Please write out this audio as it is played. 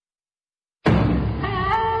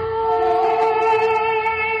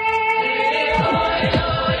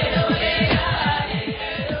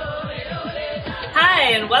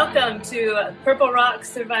welcome to Purple Rock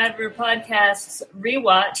Survivor Podcast's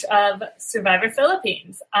rewatch of Survivor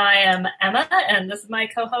Philippines. I am Emma, and this is my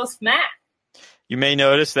co-host, Matt. You may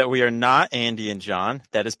notice that we are not Andy and John.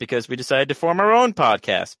 That is because we decided to form our own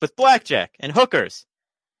podcast with blackjack and hookers.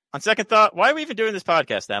 On second thought, why are we even doing this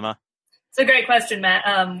podcast, Emma? It's a great question, Matt.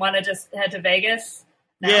 Want to just head to Vegas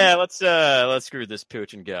now? Yeah, let's screw this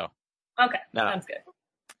pooch and go. Okay, sounds good.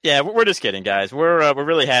 Yeah, we're just kidding, guys. We're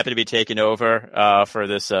really happy to be taking over for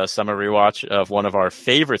this summer rewatch of one of our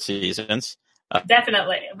favorite seasons.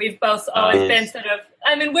 Definitely. We've both always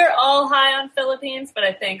been we're all high on Philippines, but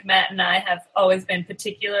I think Matt and I have always been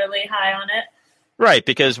particularly high on it. Right,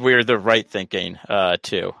 because we're the right thinking,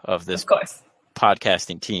 too, of this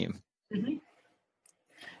podcasting team. Mm-hmm.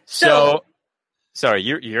 So, sorry,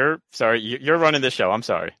 you're running this show. I'm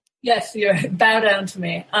sorry. Yes, bow down to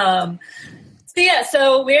me.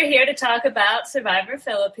 So we're here to talk about Survivor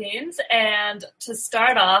Philippines, and to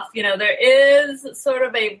start off, there is sort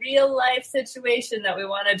of a real life situation that we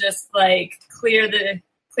want to just clear the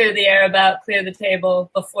air about, clear the table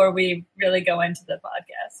before we really go into the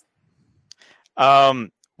podcast.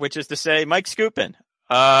 Which is to say, Mike Skupin.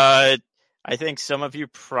 I think some of you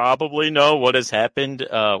probably know what has happened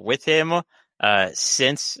with him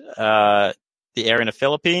since the air in the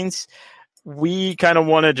Philippines. We kind of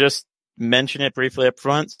want to just mention it briefly up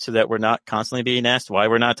front so that we're not constantly being asked why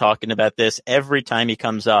we're not talking about this every time he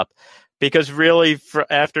comes up, because really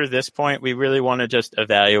after this point we really want to just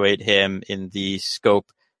evaluate him in the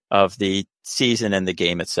scope of the season and the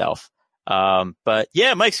game itself. But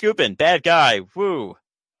yeah, Mike Skupin, bad guy. Woo.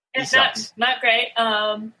 It's not great.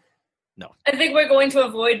 No, I think we're going to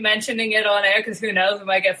avoid mentioning it on air because who knows, we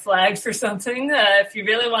might get flagged for something. If you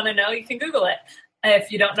really want to know, you can Google it.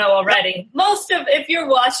 If you don't know already. If you're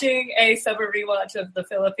watching a summer rewatch of the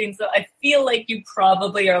Philippines, though, I feel like you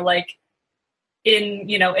probably are in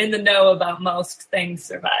the know about most things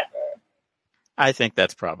Survivor. I think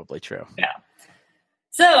that's probably true. Yeah.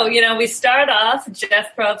 So, we start off,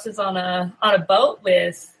 Jeff Probst is on a boat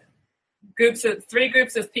with three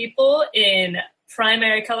groups of people in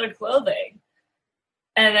primary colored clothing.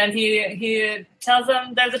 And then he tells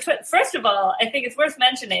them there's a twist. First of all, I think it's worth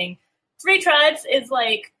mentioning, Three Tribes is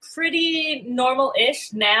pretty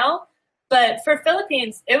normal-ish now, but for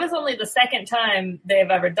Philippines, it was only the second time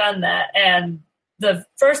they've ever done that, and the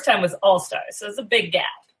first time was All-Stars, so it's a big gap.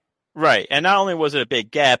 Right, and not only was it a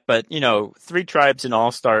big gap, but Three Tribes and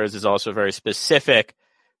All-Stars is also very specific.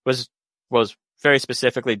 Was very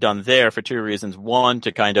specifically done there for two reasons: one,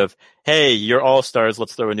 to kind of, hey, you're All-Stars,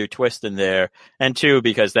 let's throw a new twist in there, and two,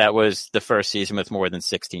 because that was the first season with more than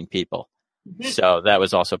 16 people. Mm-hmm. So that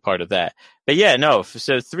was also part of that. But yeah, no,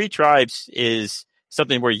 so Three Tribes is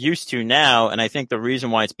something we're used to now, and I think the reason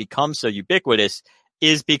why it's become so ubiquitous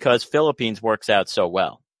is because Philippines works out so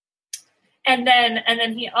well. And then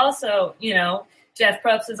he also, Jeff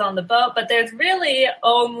Probst is on the boat, but there's really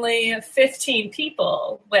only 15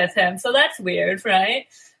 people with him, so that's weird, right?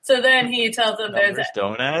 So then he tells them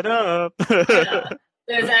don't add up.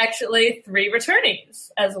 There's actually 3 returnees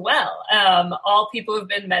as well. All people have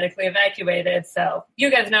been medically evacuated. So you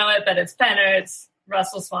guys know it, but it's Penner, it's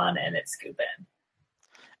Russell Swan, and it's Skupin.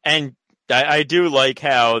 And I do like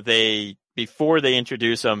how before they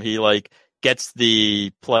introduce him, he gets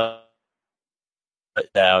the play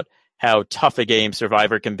out how tough a game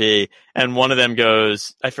Survivor can be. And one of them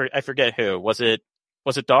goes, I forget who. Was it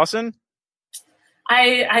Dawson?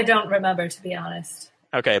 I don't remember, to be honest.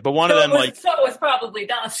 Okay, but one of them So it was probably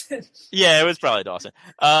Dawson. Yeah, it was probably Dawson.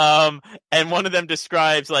 And one of them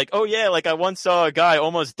describes oh yeah, I once saw a guy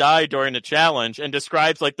almost die during the challenge, and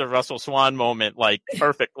describes the Russell Swan moment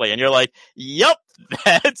perfectly. And you're like, yep,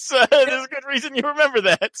 that's there's a good reason you remember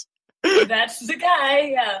that. That's the guy,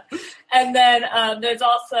 yeah. And then there's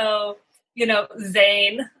also,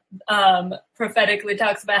 Zane prophetically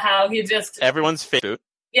talks about how he just everyone's favorite.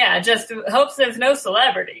 Yeah, just hopes there's no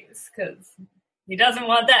celebrities because he doesn't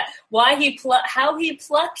want that. How he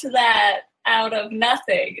plucked that out of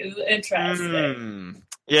nothing is interesting.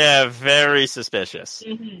 Yeah, very suspicious.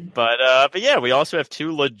 Mm-hmm. But yeah, we also have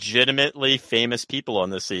 2 legitimately famous people on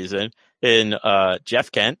this season in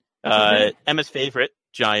Jeff Kent, Emma's favorite,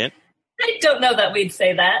 Giant. I don't know that we'd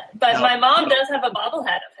say that, but my mom does have a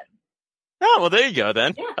bobblehead of him. Oh, well, there you go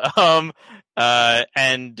then. Yeah.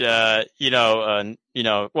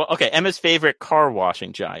 Emma's favorite car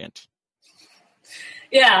washing giant.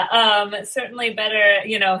 Yeah, certainly better.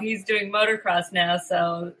 He's doing motocross now,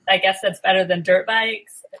 so I guess that's better than dirt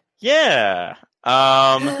bikes. Yeah.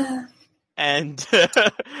 And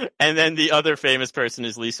then the other famous person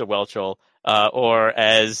is Lisa Whelchel, or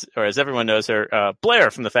as everyone knows her,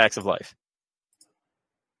 Blair from The Facts of Life.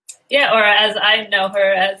 Yeah, or as I know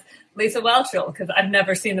her as Lisa Whelchel, because I've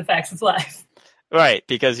never seen The Facts of Life. Right,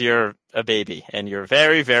 because you're a baby and you're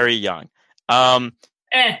very, very young. It's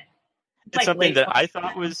like something that I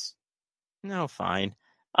thought was fine.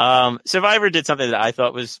 Survivor did something that I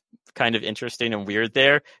thought was kind of interesting and weird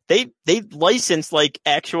there. They licensed like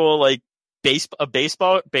actual like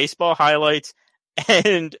baseball highlights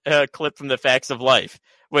and a clip from The Facts of Life,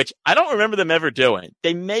 which I don't remember them ever doing.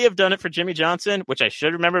 They may have done it for Jimmy Johnson, which I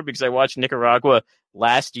should remember because I watched Nicaragua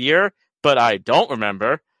last year, but I don't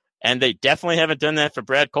remember. And they definitely haven't done that for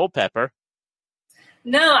Brad Culpepper.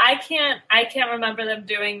 No, I can't remember them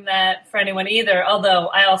doing that for anyone either. Although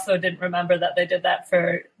I also didn't remember that they did that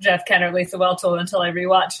for Jeff Kent or Lisa Whelchel until I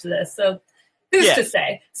rewatched this. So who's to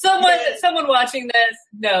say? Someone watching this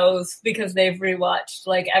knows because they've rewatched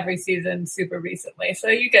like every season super recently. So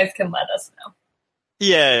you guys can let us know.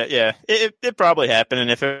 Yeah. It probably happened,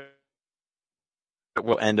 and if it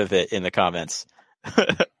will end of it in the comments.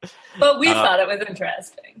 But we thought it was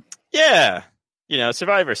interesting. Yeah.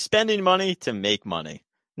 Survivor spending money to make money.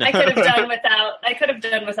 I could have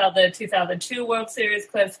done without the 2002 World Series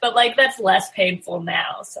clips, but like that's less painful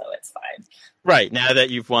now, so it's fine. Right, now that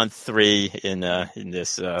you've won 3 in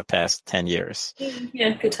this past 10 years.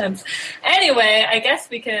 Yeah, good times. Anyway, I guess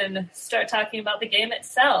we can start talking about the game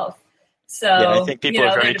itself. So yeah, I think people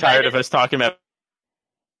are very tired of us talking about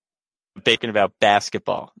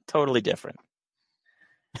basketball. Totally different.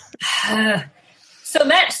 So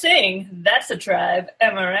Match Singh, that's a tribe,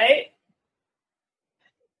 am I right?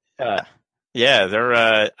 Yeah,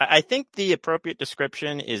 they're. I think the appropriate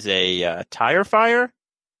description is a tire fire.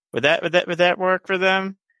 Would that work for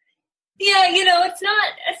them? Yeah, it's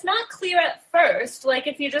not clear at first. Like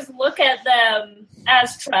if you just look at them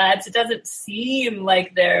as tribes, it doesn't seem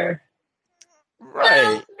like they're right.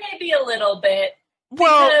 Well, maybe a little bit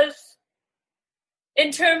because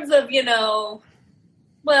in terms of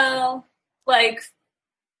like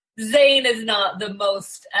Zayn is not the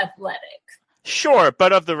most athletic. Sure,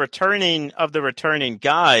 but of the returning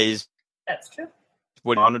guys, that's true.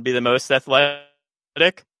 Would one be the most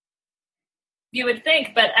athletic? You would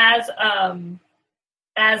think, but as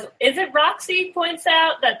is it Roxy points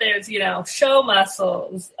out that there's show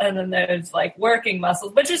muscles and then there's like working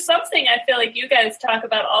muscles, which is something I feel like you guys talk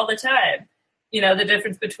about all the time. The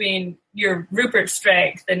difference between your Rupert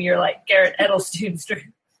strength and your like Garrett Edelstein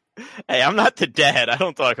strength. Hey, I'm not the dad. I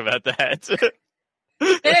don't talk about that.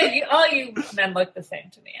 Yeah, all you men look the same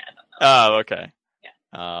to me. I don't know. Oh, okay.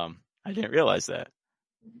 Yeah. I didn't realize that.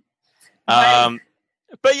 Right.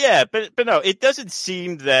 But no, it doesn't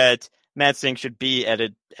seem that Matt Singh should be at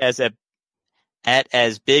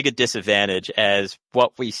as big a disadvantage as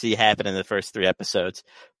what we see happen in the first 3 episodes.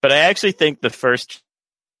 But I actually think the first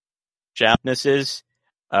weaknesses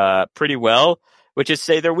pretty well, which is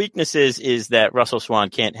say their weaknesses is that Russell Swan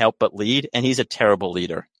can't help but lead, and he's a terrible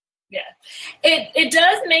leader. Yeah. It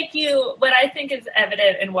does make you, what I think is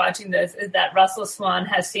evident in watching this is that Russell Swan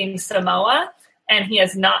has seen Samoa and he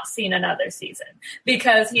has not seen another season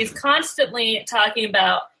because he's constantly talking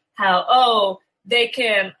about how,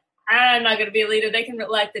 I'm not going to be a leader. They can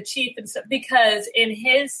elect the chief and stuff because in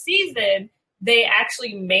his season, they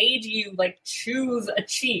actually made you like choose a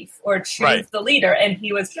chief or choose the leader and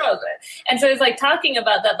he was chosen. And so it's like talking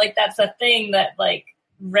about that, like that's a thing that like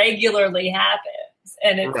regularly happens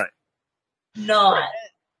and it's not.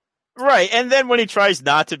 Right. And then when he tries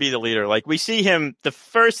not to be the leader, like we see him, the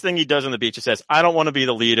first thing he does on the beach, he says, I don't want to be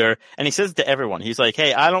the leader. And he says to everyone, he's like,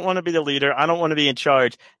 hey, I don't want to be the leader. I don't want to be in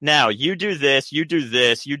charge. Now you do this, you do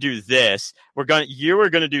this, you do this. You are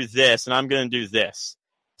going to do this and I'm going to do this.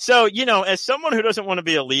 So, as someone who doesn't want to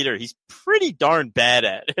be a leader, he's pretty darn bad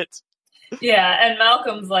at it. Yeah. And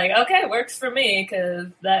Malcolm's like, okay, works for me because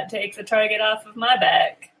that takes a target off of my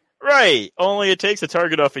back. Right. Only it takes a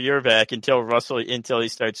target off of your back until he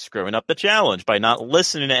starts screwing up the challenge by not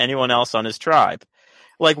listening to anyone else on his tribe.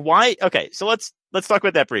 Like why? Okay. So let's talk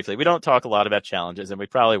about that briefly. We don't talk a lot about challenges and we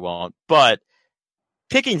probably won't, but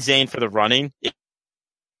picking Zayn for the running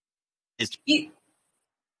is.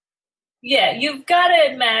 Yeah. You've got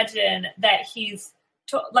to imagine that he's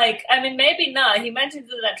maybe not. He mentions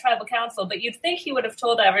it at tribal council, but you'd think he would have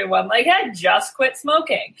told everyone like, I just quit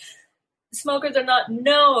smoking. Smokers are not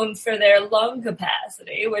known for their lung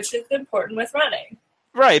capacity, which is important with running.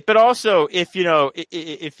 Right, but also if you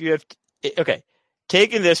have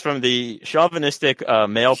taking this from the chauvinistic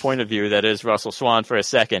male point of view, that is Russell Swan for a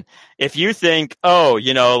second. If you think,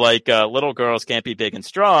 little girls can't be big and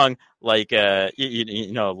strong, like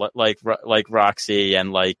like Roxy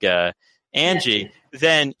and like Angie,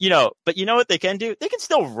 then, but you know what they can do? They can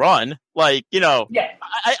still run. Like, Yeah.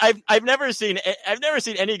 I've never seen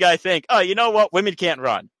any guy think, oh, you know what? Women can't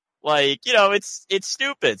run. Like, it's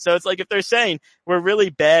stupid. So it's like, if they're saying we're really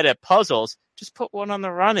bad at puzzles, just put one on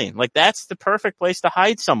the running. Like, that's the perfect place to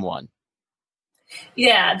hide someone.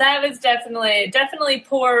 Yeah, that was definitely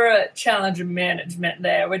poor challenge management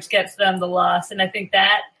there, which gets them the loss. And I think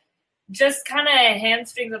that just kind of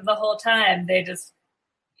hamstrings them the whole time. They just,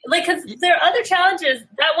 because there are other challenges.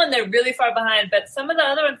 That one, they're really far behind, but some of the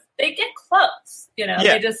other ones, they get close.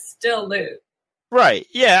 They just still lose. Right.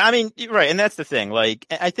 Yeah. I mean, right. And that's the thing. Like,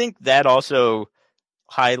 I think that also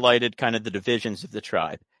highlighted kind of the divisions of the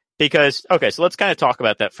tribe. Because, okay, so let's kind of talk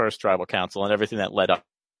about that first tribal council and everything that led up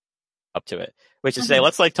to it, which is say,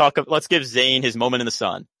 let's give Zane his moment in the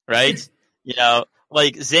sun, right?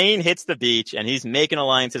 Like Zane hits the beach and he's making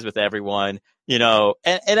alliances with everyone, and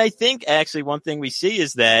I think actually one thing we see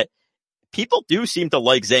is that people do seem to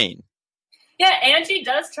like Zane. Yeah, Angie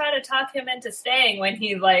does try to talk him into staying when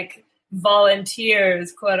he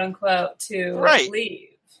volunteers, quote unquote, to leave.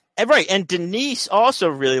 Right. And Denise also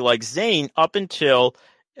really likes Zane up until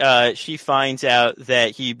she finds out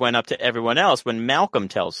that he went up to everyone else when Malcolm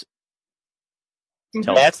tells.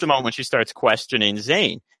 Mm-hmm. That's the moment when she starts questioning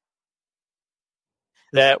Zane.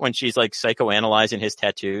 That when she's like psychoanalyzing his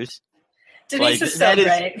tattoos. Denise is so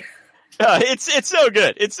great. It's so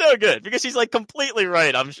good. It's so good because she's like completely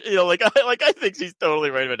right. I think she's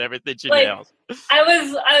totally right about everything she nails.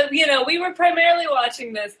 We were primarily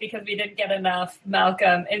watching this because we didn't get enough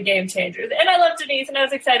Malcolm in Game Changers, and I love Denise and I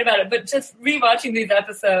was excited about it. But just rewatching these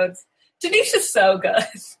episodes, Denise is so good.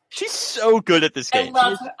 She's so good at this game.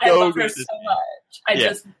 I love her so much.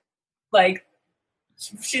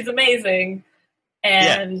 She's amazing,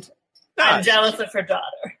 and I'm jealous of her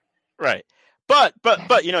daughter. Right. But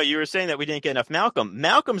you were saying that we didn't get enough Malcolm.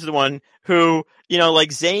 Malcolm's the one who,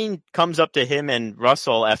 like Zane comes up to him and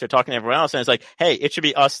Russell after talking to everyone else and it's like, hey, it should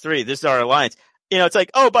be us three. This is our alliance. It's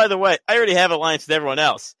like, oh, by the way, I already have an alliance with everyone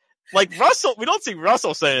else. Like Russell, we don't see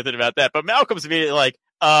Russell say anything about that, but Malcolm's immediately like,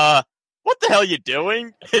 what the hell are you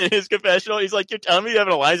doing in his confessional? He's like, you're telling me you have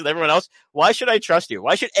an alliance with everyone else? Why should I trust you?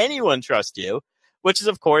 Why should anyone trust you? Which is,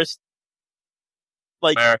 of course,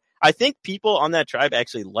 like, I think people on that tribe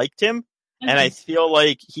actually liked him. Mm-hmm. And I feel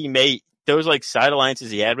like those like side alliances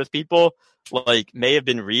he had with people, like may have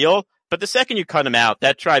been real. But the second you cut him out,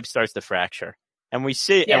 that tribe starts to fracture. And we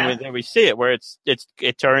see we see it where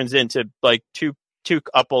it turns into like two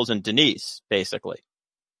couples and Denise, basically.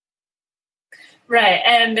 Right.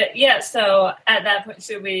 And so at that point,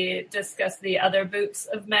 should we discuss the other boots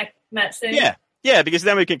of Met-Sing? Yeah, because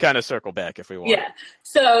then we can kind of circle back if we want. Yeah.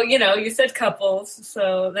 So, you said couples.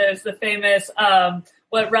 So there's the famous,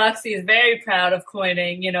 what Roxy is very proud of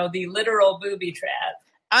coining, the literal booby trap.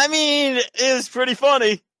 I mean, it was pretty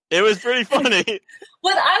funny.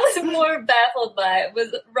 What I was more baffled by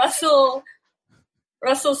was Russell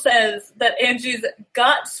says that Angie's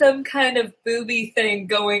got some kind of booby thing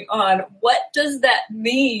going on. What does that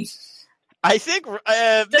mean? I think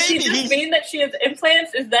does he just mean that she has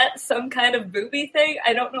implants? Is that some kind of booby thing?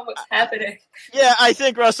 I don't know what's happening. Yeah, I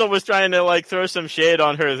think Russell was trying to like throw some shade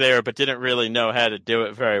on her there, but didn't really know how to do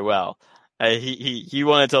it very well. He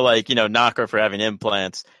wanted to like knock her for having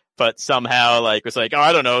implants, but somehow was like, oh,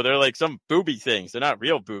 I don't know, they're like some booby things. They're not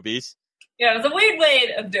real boobies. Yeah, it was a weird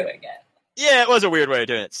way of doing it. Yeah, it was a weird way of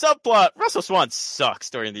doing it. Subplot: Russell Swan sucks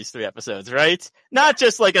during these 3 episodes, right? Not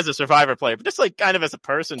just like as a Survivor player, but just like kind of as a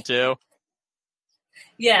person too.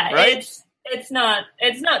 Yeah, right? It's not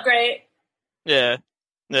great. Yeah.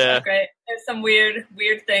 It's not great. There's some weird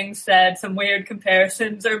things said, some weird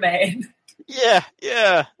comparisons are made.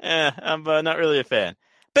 Yeah. I'm not really a fan.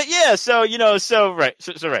 But yeah, so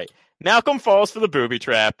right. Malcolm falls for the booby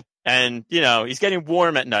trap, and he's getting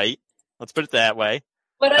warm at night. Let's put it that way.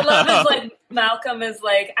 What I love is like Malcolm is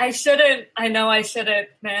like, I know I shouldn't,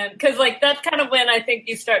 man, because like that's kind of when I think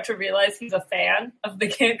you start to realize he's a fan of the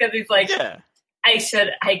game, because he's like, I should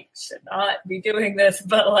not be doing this,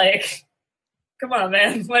 but like, come on,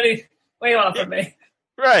 man, what do you want from me?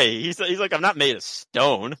 Right. He's like, I'm not made of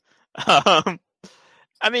stone. I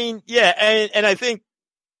mean, yeah, and I think,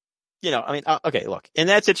 okay, look, in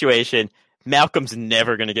that situation, Malcolm's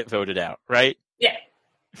never going to get voted out, right? Yeah.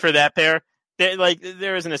 For that pair,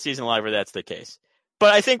 there isn't a season live where that's the case.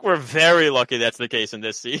 But I think we're very lucky that's the case in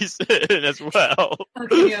this season as well. How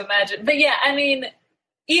can you imagine? But yeah, I mean,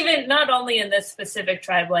 even not only in this specific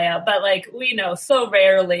tribe layout, but like we know so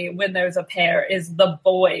rarely when there's a pair is the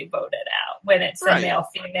boy voted out when it's a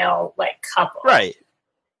male-female like couple. Right.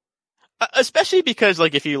 Especially because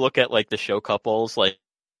like if you look at like the show couples, like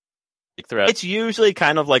throughout. It's usually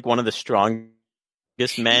kind of like one of the strongest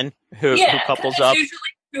men who couples up. Usually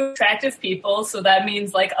two attractive people, so that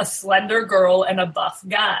means like a slender girl and a buff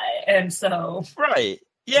guy, and so right,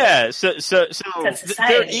 yeah. So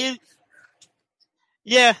there is,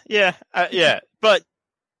 yeah, but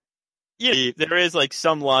there is like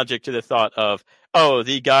some logic to the thought of, oh,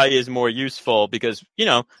 the guy is more useful because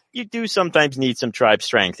you do sometimes need some tribe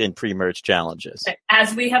strength in pre-merge challenges,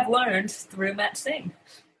 as we have learned through Matt Singh.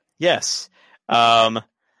 Yes.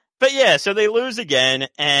 But yeah, so they lose again,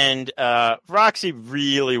 and Roxy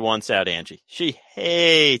really wants out Angie. She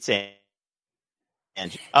hates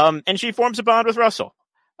Angie. And she forms a bond with Russell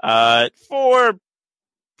for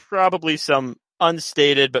probably some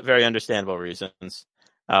unstated but very understandable reasons.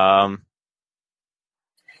 Yeah,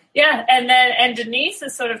 and Denise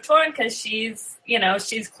is sort of torn because she's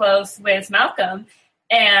close with Malcolm,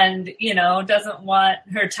 and doesn't want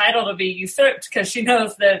her title to be usurped because she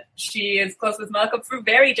knows that she is close with Malcolm for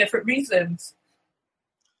very different reasons.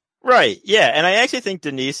 Right, yeah, and I actually think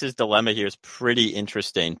Denise's dilemma here is pretty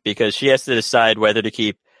interesting because she has to decide whether to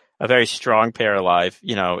keep a very strong pair alive,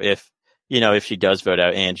 if she does vote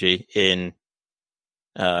out Angie in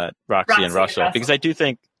Roxy and Russell. Because I do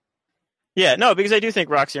think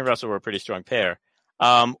Roxy and Russell were a pretty strong pair.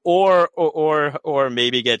 Or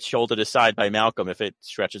maybe get shouldered aside by Malcolm if it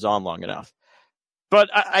stretches on long enough. But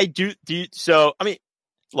I do. So, I mean,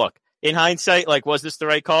 look, in hindsight, like, was this the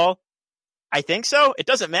right call? I think so. It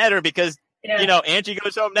doesn't matter because, Angie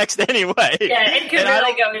goes home next anyway. Yeah, it could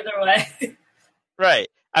really go either way. Right.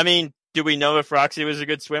 I mean, do we know if Roxy was a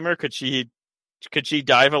good swimmer? Could she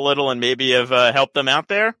dive a little and maybe have helped them out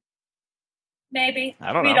there? Maybe.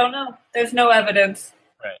 I don't know. We don't know. There's no evidence.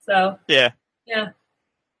 Right. So. Yeah.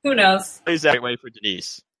 Who knows? Is that way for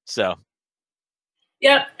Denise? So.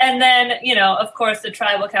 Yep. And then, of course, the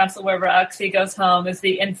tribal council where Roxy goes home is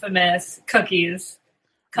the infamous cookies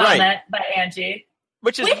comment by Angie.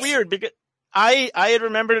 Which is weird because I had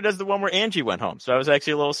remembered it as the one where Angie went home. So I was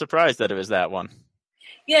actually a little surprised that it was that one.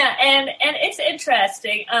 Yeah. And it's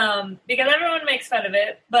interesting because everyone makes fun of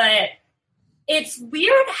it, but it's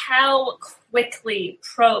weird how quickly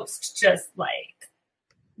Probst just like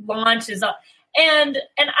launches up. And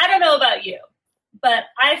I don't know about you, but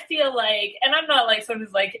I feel like, and I'm not like someone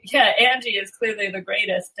who's like, yeah, Angie is clearly the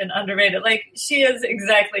greatest and underrated. Like, she is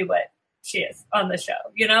exactly what she is on the show,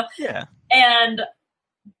 Yeah.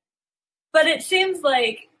 But it seems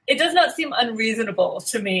like, it does not seem unreasonable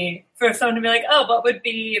to me for someone to be like, oh, what would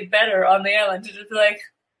be better on the island? To just be like,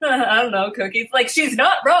 I don't know, cookies. Like, she's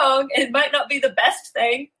not wrong. It might not be the best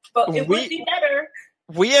thing, but it would be better.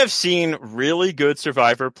 We have seen really good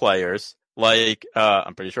Survivor players, like,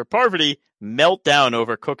 I'm pretty sure Parvati, melt down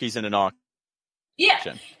over cookies in an auction. Yeah.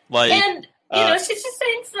 Like, and, she's just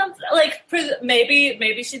saying something, like,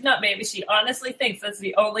 maybe she's not, maybe she honestly thinks that's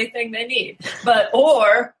the only thing they need. But,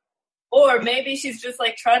 or maybe she's just,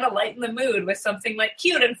 like, trying to lighten the mood with something, like,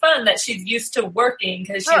 cute and fun that she's used to working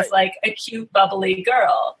because she's, like, a cute, bubbly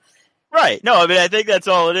girl. Right. No, I mean, I think that's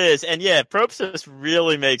all it is. And, yeah, Probst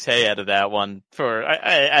really makes hay out of that one for,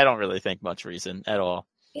 I don't really think much reason at all.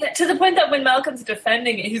 Yeah, to the point that when Malcolm's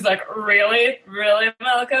defending it, he's like, really? Really,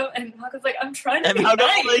 Malcolm? And Malcolm's like, I'm trying to be nice.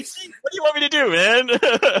 Like, what do you want me to do, man?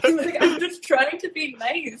 He's like, I'm just trying to be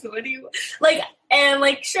nice. What do you... Like, and,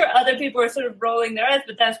 like, sure, other people are sort of rolling their eyes,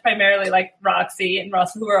 but that's primarily, like, Roxy and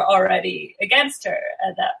Russell who are already against her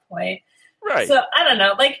at that point. Right. So, I don't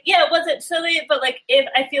know. Like, yeah, was it silly? But, like,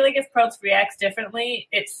 I feel like if Probst reacts differently,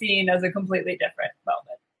 it's seen as a completely different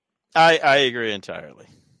moment. I agree entirely.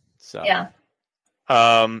 So. Yeah.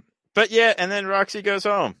 But yeah, and then Roxy goes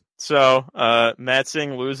home. So, Matt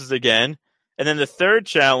Singh loses again. And then the third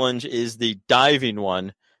challenge is the diving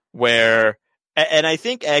one where, and I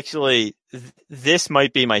think actually this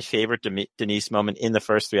might be my favorite Denise moment in the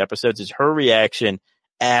first 3 episodes is her reaction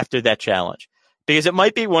after that challenge. Because it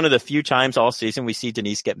might be one of the few times all season we see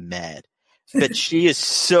Denise get mad. But she is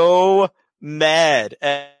so mad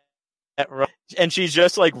and she's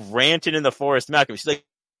just like ranting in the forest. Malcolm, she's like,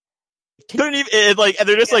 couldn't even like, and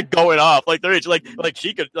they're just like going off like they're like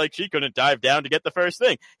she couldn't dive down to get the first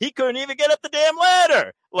thing. He couldn't even get up the damn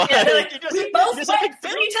ladder. Like, we both went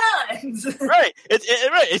 3 times. Right.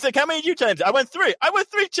 It's like, how many you times? I went 3. I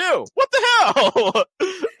went 3 too. What the hell?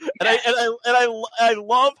 And I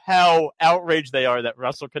love how outraged they are that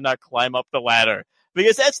Russell could not climb up the ladder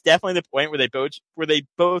because that's definitely the point where they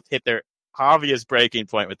both hit their obvious breaking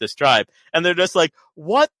point with this tribe, and they're just like,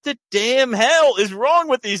 what the damn hell is wrong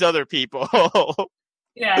with these other people?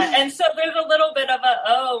 Yeah, and so there's a little bit of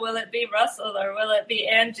will it be Russell or will it be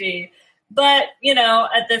Angie? But,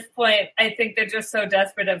 at this point, I think they're just so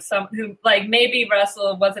desperate of someone who, like, maybe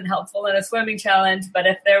Russell wasn't helpful in a swimming challenge, but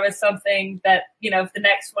if there was something that, if the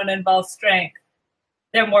next one involves strength,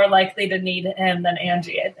 they're more likely to need him than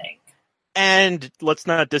Angie, I think. And let's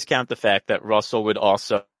not discount the fact that Russell would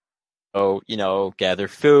also, gather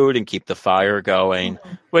food and keep the fire going,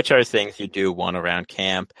 which are things you do one around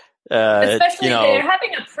camp. Especially they're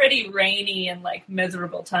having a pretty rainy and, like,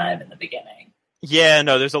 miserable time in the beginning. Yeah,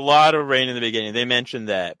 no, there's a lot of rain in the beginning. They mentioned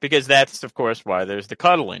that because that's, of course, why there's the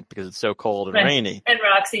cuddling, because it's so cold and rainy. And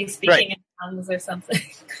Roxy speaking in tongues or something.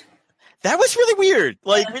 That was really weird.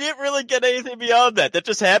 Like, we didn't really get anything beyond that. That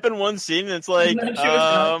just happened one scene, and it's like,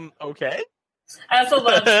 okay. I also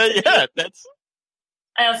love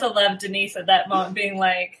I also love Denise at that moment being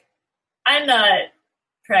like, I'm not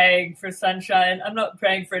praying for sunshine. I'm not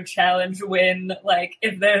praying for a challenge win. Like,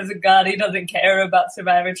 if there's a God, he doesn't care about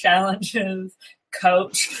Survivor challenges,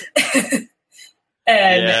 coach.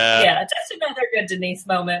 And just another good Denise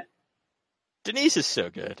moment. Denise is so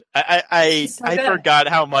good. I forgot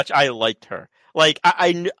how much I liked her. Like,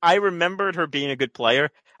 I remembered her being a good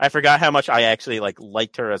player. I forgot how much I actually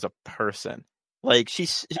liked her as a person. Like,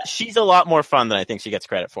 she's a lot more fun than I think she gets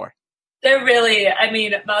credit for. They're really,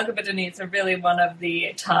 Malcolm and Denise are really one of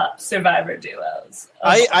the top Survivor duos.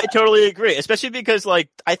 I totally agree, especially because, like,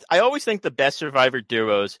 I always think the best Survivor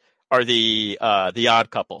duos are the odd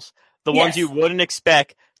couples, the ones you wouldn't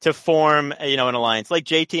expect to form, an alliance, like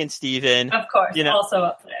JT and Steven. Of course, also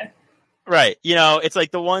up there. Right. It's like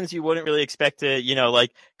the ones you wouldn't really expect to,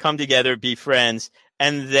 come together, be friends,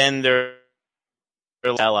 and then they're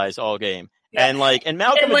allies all game. Yeah. And Malcolm and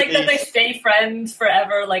that they stay friends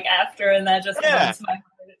forever, after, and that just warms my heart.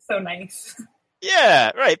 It's so nice.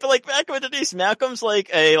 Yeah, right. But Malcolm and Denise, Malcolm's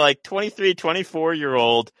a 23,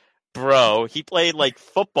 24-year-old bro. He played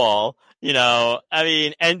football,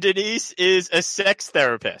 and Denise is a sex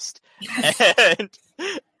therapist. And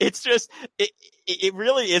it's just it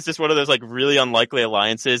really is just one of those really unlikely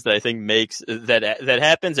alliances that I think makes that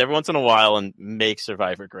happens every once in a while and makes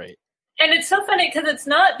Survivor great. And it's so funny because it's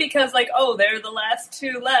not because they're the last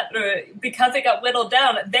two left, or because it got whittled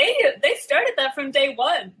down. They started that from day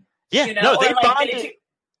one. Yeah, they bonded.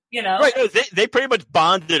 Right? No, they pretty much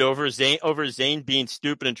bonded over Zane being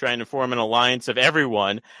stupid and trying to form an alliance of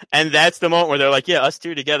everyone, and that's the moment where they're like, yeah, us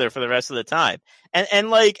two together for the rest of the time, and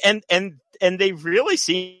they really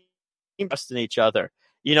seem to trust in each other.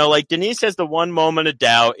 Denise has the one moment of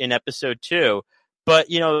doubt in episode 2, but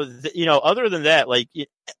other than that,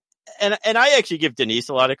 And I actually give Denise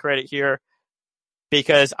a lot of credit here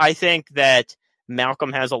because I think that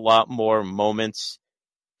Malcolm has a lot more moments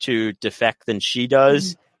to defect than she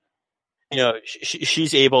does.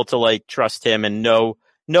 She's able to trust him and know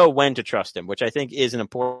when to trust him, which I think is an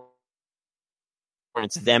important.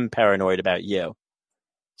 It's them paranoid about you.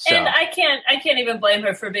 So. And I can't even blame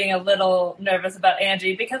her for being a little nervous about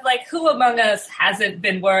Angie because who among us hasn't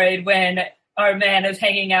been worried when our man is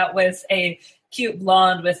hanging out with a cute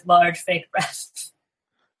blonde with large fake breasts?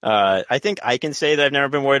 I think I can say that I've never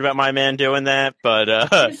been worried about my man doing that, but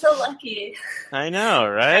you're so lucky. I know,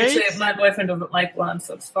 right? Actually, my boyfriend doesn't like blonde,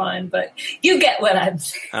 so it's fine. But you get what I'm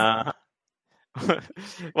saying.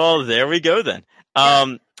 Well, there we go then.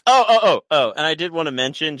 And I did want to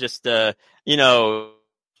mention just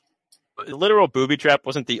literal booby trap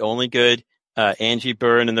wasn't the only good Angie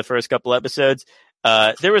burn in the first couple episodes.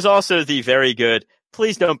 There was also the very good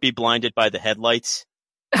 "Please don't be blinded by the headlights."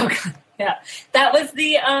 Oh, God. Yeah, that was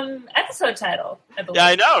the episode title, I believe. Yeah,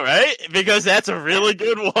 I know, right? Because that's a really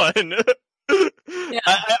good one. Yeah.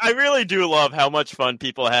 I really do love how much fun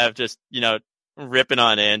people have just, ripping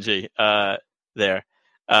on Angie there.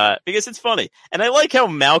 Because it's funny. And I like how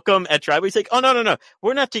Malcolm at Tribe, he's like, oh, no,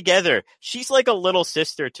 we're not together. She's like a little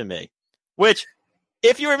sister to me. Which,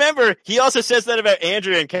 if you remember, he also says that about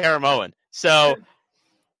Andrea and Caramoan. So,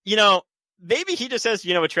 maybe he just has,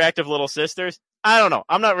 attractive little sisters. I don't know.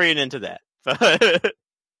 I'm not reading into that.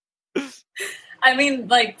 I mean,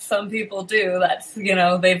 some people do. That's,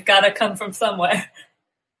 they've got to come from somewhere.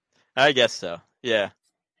 I guess so. Yeah.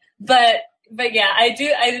 But yeah, I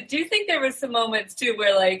do think there were some moments too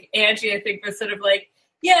where Angie, I think, was sort of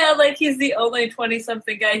yeah, he's the only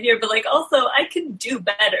 20-something guy here, but also I can do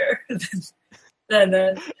better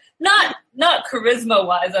than not charisma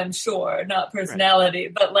wise, I'm sure, not personality,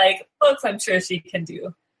 right. But looks, I'm sure she can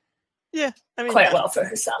do. Yeah, I mean, quite well for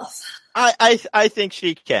herself. I think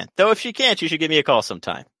she can. Though if she can't, she should give me a call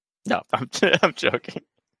sometime. No, I'm joking.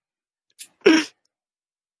 Oh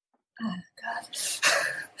God,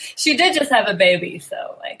 she did just have a baby,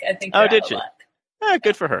 so I think. Oh, did she?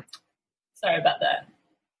 Good for her. Sorry about that.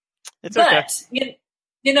 It's okay.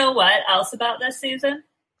 You know what else about this season?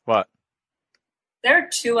 What? There are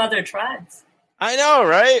 2 other tribes. I know,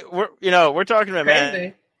 right? We're talking about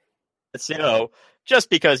Crazy. just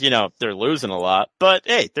because they're losing a lot. But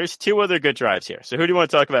hey, there's 2 other good tribes here. So who do you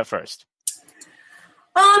want to talk about first?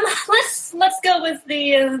 Let's go with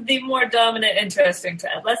the more dominant, interesting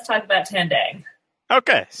tribe. Let's talk about Tandang.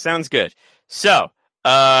 Okay, sounds good. So,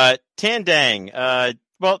 Tandang.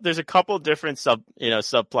 Well, there's a couple different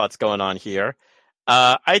subplots going on here.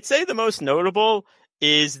 I'd say the most notable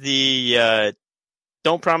is the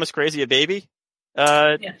 "Don't Promise Crazy a Baby."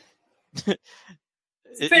 Yeah,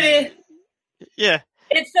 it's pretty. Yeah,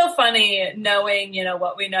 it's so funny knowing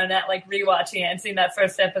what we know now, like rewatching it and seeing that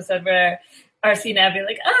first episode where RC and Abby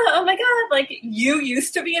like, oh my god, like you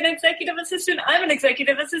used to be an executive assistant. I'm an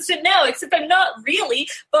executive assistant now, except I'm not really,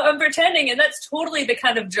 but I'm pretending. And that's totally the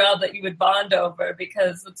kind of job that you would bond over,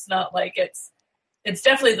 because it's not like it's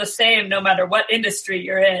definitely the same no matter what industry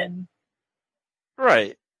you're in.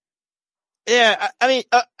 Right. Yeah. I mean,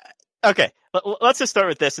 okay. Let's just start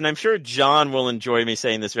with this, and I'm sure John will enjoy me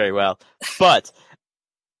saying this very well. But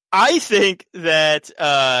I think that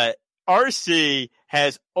RC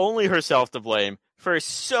has only herself to blame for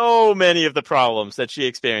so many of the problems that she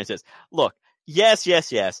experiences. Look, yes,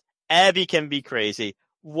 Abby can be crazy,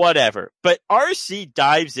 whatever. But RC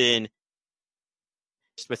dives in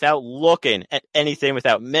without looking at anything,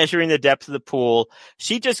 without measuring the depth of the pool.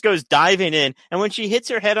 She just goes diving in, and when she hits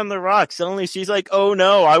her head on the rock, suddenly she's like, oh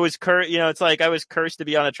no, I was cursed. It's like I was cursed to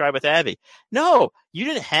be on a tribe with Abby. No, you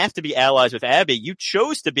didn't have to be allies with Abby. You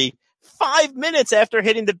chose to be 5 minutes after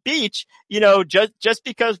hitting the beach, just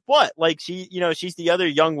because what? Like she's the other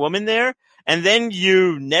young woman there. And then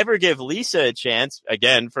you never give Lisa a chance,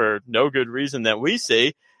 again, for no good reason that we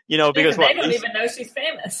see, because they don't even know she's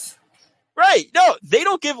famous. Right. No, they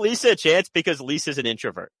don't give Lisa a chance because Lisa's an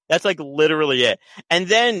introvert. That's like literally it. And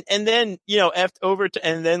then, over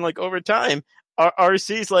time,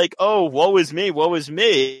 RC's like, oh, woe is me.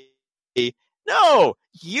 No,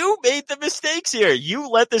 you made the mistakes here. You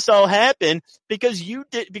let this all happen because you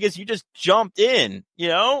just jumped in,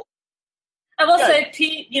 I will say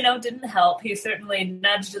Pete, didn't help. He certainly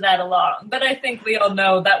nudged that along, but I think we all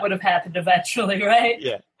know that would have happened eventually, right?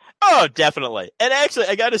 Yeah. Oh, definitely. And actually,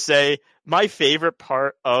 I gotta say, my favorite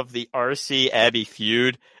part of the RC Abby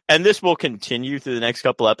feud, and this will continue through the next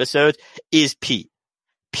couple episodes, is Pete.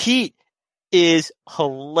 Pete is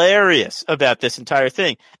hilarious about this entire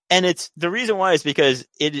thing. And it's the reason why is because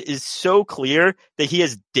it is so clear that he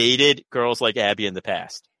has dated girls like Abby in the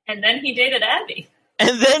past. And then he dated Abby.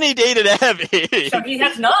 So he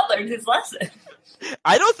has not learned his lesson.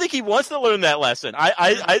 I don't think he wants to learn that lesson.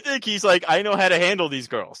 I think he's like, I know how to handle these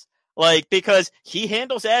girls. Like, because he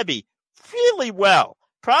handles Abby really well.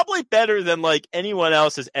 Probably better than like anyone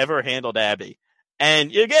else has ever handled Abby.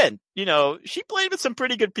 And again, she played with some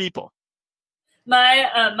pretty good people.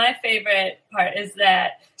 My favorite part is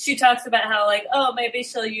that she talks about how like, oh, maybe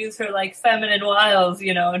she'll use her like feminine wiles,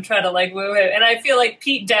 and try to like woo him. And I feel like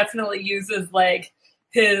Pete definitely uses like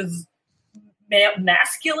his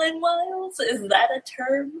masculine wiles. Is that a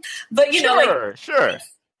term? But sure.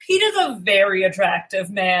 Pete is a very attractive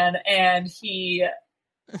man, and he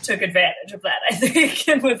took advantage of that, I think,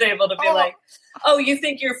 and was able to be like, oh, you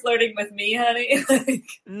think you're flirting with me, honey?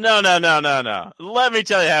 No. Let me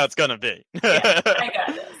tell you how it's going to be. Yeah,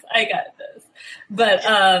 I got this. But,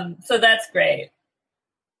 so that's great.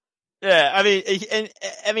 Yeah,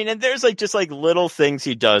 and there's like just like little things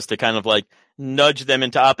he does to kind of like nudge them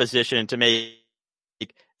into opposition to make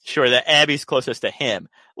sure that Abby's closest to him.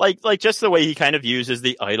 Like just the way he kind of uses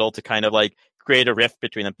the idol to kind of like create a rift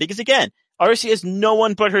between them. Because again, RC has no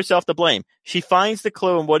one but herself to blame. She finds the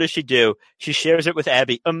clue, and what does she do? She shares it with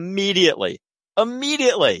Abby immediately.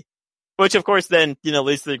 Which of course then,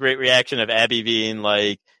 leads to the great reaction of Abby being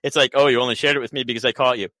like, it's like, oh, you only shared it with me because I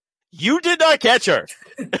caught you. You did not catch her.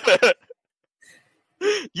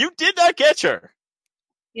 You did not catch her.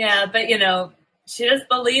 Yeah, but she just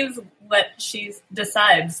believes what she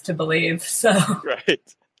decides to believe, so.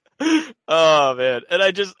 Right. Oh, man.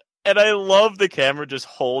 And I love the camera just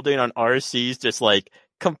holding on RC's just like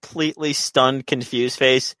completely stunned, confused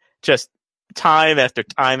face, just time after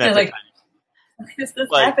time after time. Why is this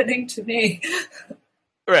happening to me?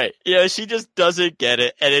 Right. She just doesn't get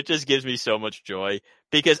it, and it just gives me so much joy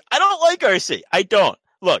because I don't like RC. I don't.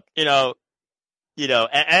 Look,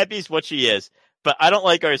 Abby's what she is, but I don't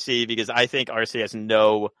like RC because I think RC has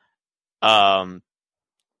no,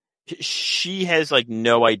 she has like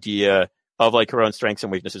no idea of like her own strengths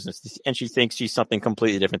and weaknesses, and she thinks she's something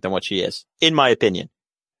completely different than what she is, in my opinion.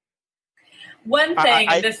 One thing,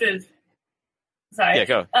 sorry. Yeah,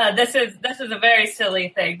 go. This is a very silly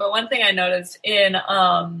thing, but one thing I noticed in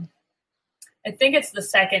I think it's the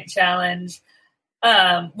second challenge,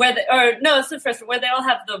 it's the first one, where they all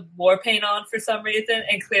have the war paint on for some reason,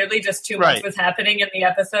 and clearly just too much was happening in the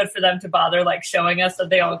episode for them to bother like showing us that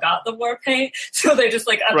they all got the war paint, so they just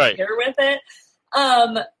like appear with it.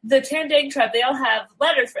 The Tandang tribe, they all have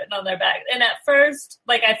letters written on their back, and at first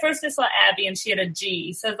I saw Abby and she had a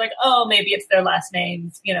G, so I was like, oh, maybe it's their last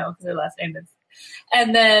names, because their last name is.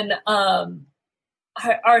 And then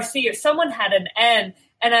RC or someone had an N,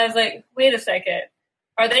 and I was like, wait a second.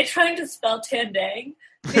 Are they trying to spell Tandang?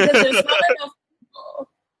 Because there's not enough people.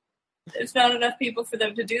 There's not enough people for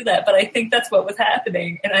them to do that, but I think that's what was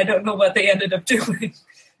happening, and I don't know what they ended up doing.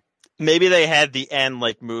 Maybe they had the N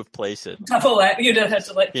move places. Double N. You don't have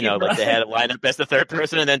to they had it line up as the third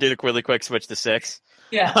person and then do the really quick switch to 6.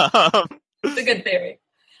 Yeah, it's a good theory.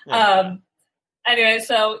 Yeah. Anyway,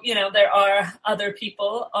 so there are other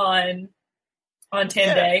people on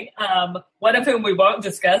Tandang. One of whom we won't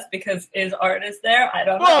discuss because his art is there. I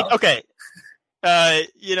don't know. Okay.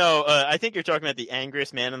 I think you're talking about the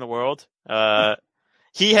angriest man in the world.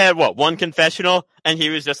 He had one confessional, and he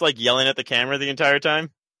was just yelling at the camera the entire time.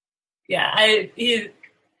 Yeah,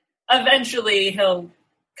 eventually he'll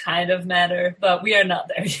kind of matter, but we are not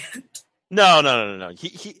there yet. No.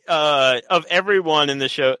 He of everyone in the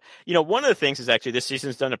show, one of the things is actually this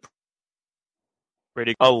season's done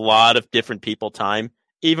a lot of different people time.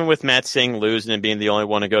 Even with Matt Singh losing and being the only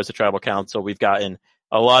one who goes to Tribal Council, we've gotten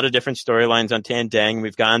a lot of different storylines on Tandang.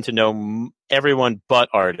 We've gotten to know everyone but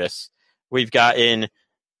artists. We've gotten,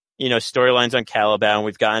 storylines on Caliban.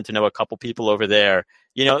 We've gotten to know a couple people over there.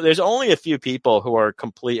 There's only a few people who are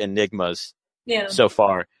complete enigmas so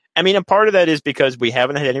far. I mean, and part of that is because we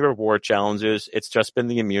haven't had any reward challenges. It's just been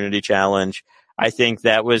the immunity challenge. I think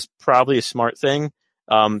that was probably a smart thing.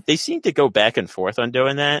 They seem to go back and forth on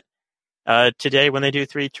doing that today when they do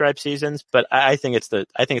 3 tribe seasons, but I think it's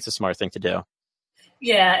a smart thing to do.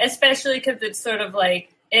 Yeah, especially because it's sort of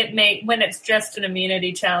when it's just an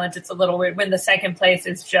immunity challenge, it's a little weird. When the second place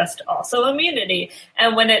is just also immunity,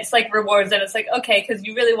 and when it's rewards, then it's okay, because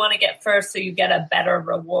you really want to get first, so you get a better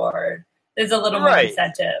reward. There's a little more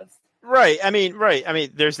incentive. Right. I mean,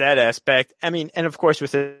 there's that aspect. I mean, and of course,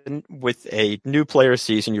 with a new player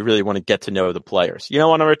season, you really want to get to know the players.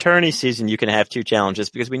 On a returnee season, you can have 2 challenges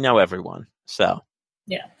because we know everyone. So.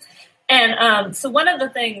 Yeah. And so one of the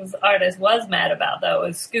things Artis was mad about, though,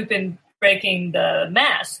 is Skupin breaking the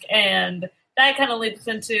mask. And that kind of leads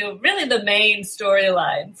into really the main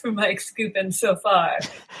storyline for Mike Skupin so far.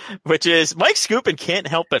 Which is Mike Skupin can't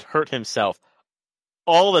help but hurt himself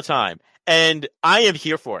all the time. And I am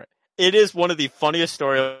here for it. It is one of the funniest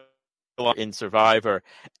storylines in Survivor,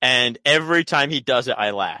 and every time he does it,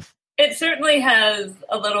 I laugh. It certainly has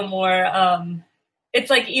a little more,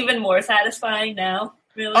 it's even more satisfying now,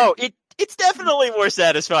 really. Oh, it's definitely more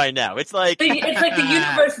satisfying now. It's the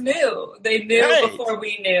universe knew. They knew before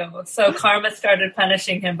we knew. So karma started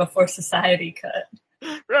punishing him before society could.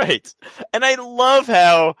 Right. And I love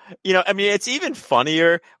how, it's even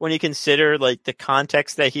funnier when you consider the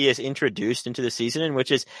context that he has introduced into the season, in which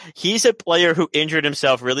is he's a player who injured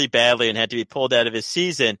himself really badly and had to be pulled out of his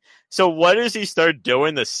season. So what does he start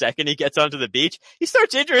doing the second he gets onto the beach? He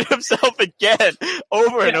starts injuring himself again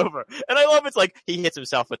over and over. And I love it's he hits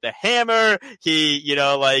himself with the hammer. He,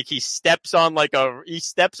 he steps on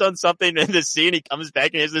something in the scene. He comes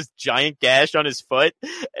back and he has this giant gash on his foot.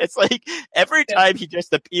 It's every time he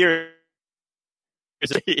just appears.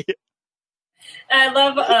 I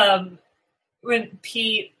love when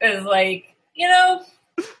Pete is I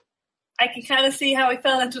can kind of see how he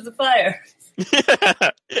fell into the fire. Yeah.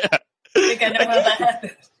 I think I know how that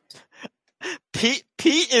happened.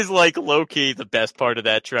 Pete is low-key the best part of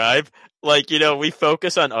that tribe. We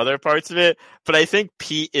focus on other parts of it, but I think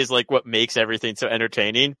Pete is what makes everything so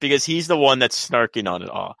entertaining because he's the one that's snarking on it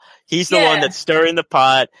all. He's the one that's stirring the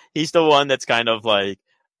pot. He's the one that's kind of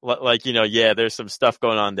there's some stuff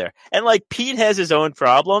going on there. And Pete has his own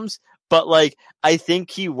problems, but I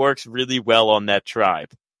think he works really well on that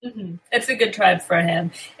tribe. Mm-hmm. It's a good tribe for him.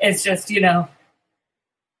 It's just,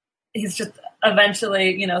 he's just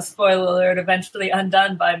eventually, spoiler alert, eventually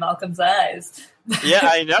undone by Malcolm's eyes. Yeah,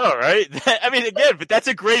 I know, right? I mean, again, but that's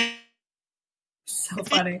a great... So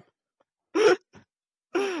funny. But,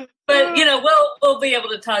 we'll be able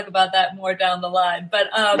to talk about that more down the line. But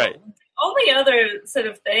the only other sort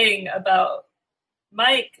of thing about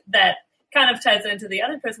Mike that kind of ties into the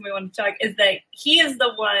other person we want to talk is that he is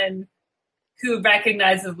the one who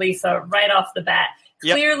recognizes Lisa right off the bat.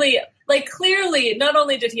 Yep. Clearly, not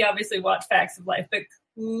only did he obviously watch Facts of Life, but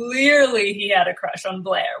clearly he had a crush on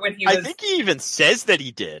Blair when he was. I think he even says that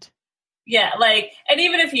he did. Yeah, like, and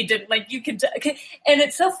even if he didn't, like, you could, and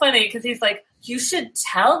it's so funny because he's like, you should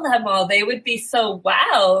tell them all. They would be so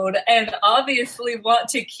wowed and obviously want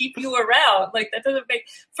to keep you around. Like, that doesn't make,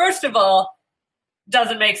 first of all,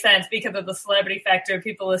 doesn't make sense because of the celebrity factor.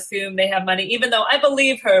 People assume they have money, even though I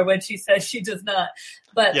believe her when she says she does not.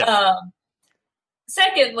 But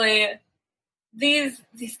secondly, these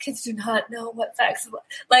kids do not know what Facts of Life.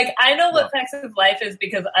 Like, I know what Facts of Life is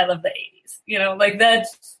because I love the 80s. You know, like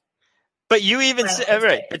that's. But you even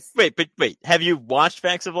right? But wait. Have you watched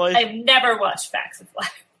Facts of Life? I've never watched Facts of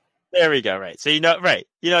Life. There we go. Right. So you know, right?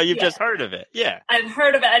 You know, you've just heard of it. Yeah. I've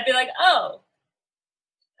heard of it. I'd be like, oh,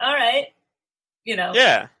 all right. You know.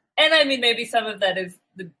 Yeah. And I mean, maybe some of that is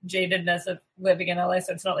the jadedness of living in LA,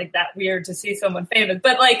 so it's not like that weird to see someone famous.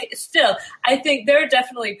 But like, still, I think there are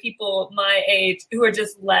definitely people my age who are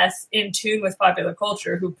just less in tune with popular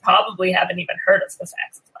culture who probably haven't even heard of the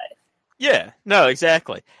Facts of Life. Yeah, no,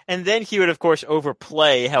 exactly. And then he would, of course,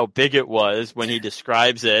 overplay how big it was when he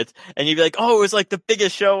describes it. And you'd be like, oh, it was like the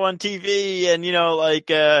biggest show on TV. And, you know,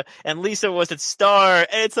 like, and Lisa was its star.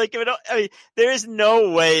 And it's like, I mean, there is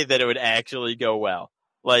no way that it would actually go well.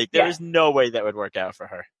 Like, there is no way that would work out for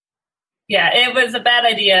her. Yeah, it was a bad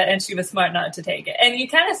idea, and she was smart not to take it. And you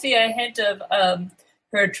kind of see a hint of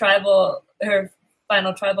her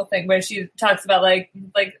final tribal thing where she talks about like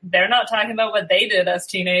they're not talking about what they did as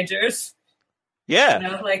teenagers. Yeah. You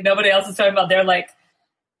know, like nobody else is talking about their like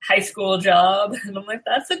high school job. And I'm like,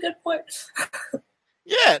 that's a good point.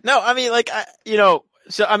 Yeah. No, I mean, like, a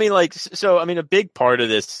big part of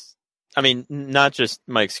this, I mean, not just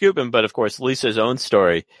Mike Skupin, but of course Lisa's own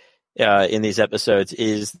story in these episodes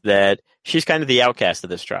is that she's kind of the outcast of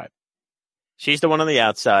this tribe. She's the one on the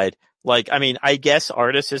outside. Like, I mean, I guess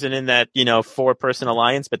Artis isn't in that, 4-person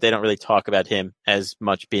alliance, but they don't really talk about him as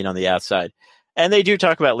much being on the outside. And they do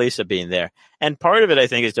talk about Lisa being there. And part of it, I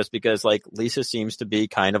think, is just because, like, Lisa seems to be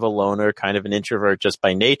kind of a loner, kind of an introvert just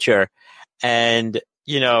by nature. And,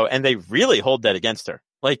 and they really hold that against her.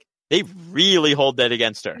 Like, they really hold that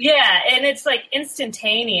against her. Yeah, and it's, like,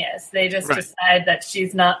 instantaneous. They just decide that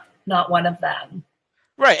she's not one of them.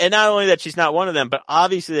 Right, and not only that she's not one of them, but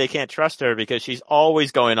obviously they can't trust her because she's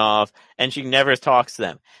always going off and she never talks to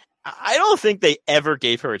them. I don't think they ever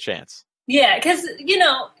gave her a chance. Yeah, because,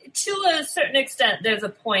 to a certain extent, there's a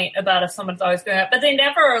point about if someone's always going out, but they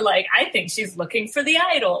never are like, I think she's looking for the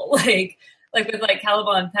idol. Like with, like,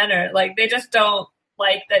 Caliban and Penner, like, they just don't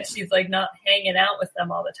like that she's, like, not hanging out with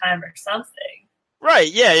them all the time or something.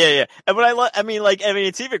 Right, yeah. And what I mean,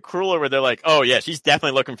 it's even crueler where they're like, oh, yeah, she's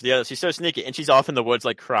definitely looking for the other. She's so sneaky, and she's off in the woods,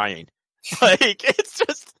 like, crying. Like,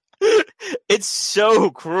 it's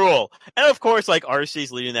so cruel. And, of course, like,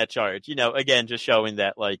 RC's leading that charge, again, just showing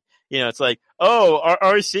that, like, it's like, oh,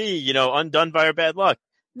 RC, undone by her bad luck.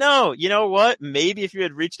 No, you know what? Maybe if you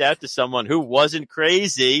had reached out to someone who wasn't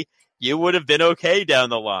crazy, you would have been okay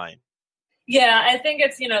down the line. Yeah, I think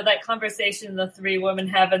it's, that conversation the 3 women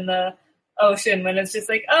have in the ocean when it's just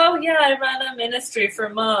like, oh yeah, I ran a ministry for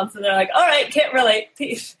months, and they're like, all right, can't relate,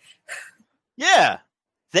 peace. Yeah,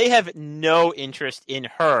 they have no interest in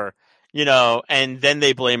her, and then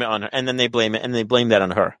they blame it on her, and then they blame that on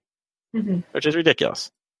her, which is ridiculous.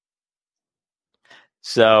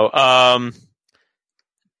 So,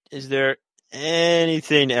 is there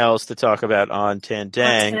anything else to talk about on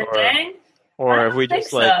Tandang? Or are we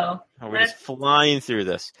just are we just flying through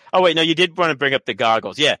this? Oh wait, no, you did want to bring up the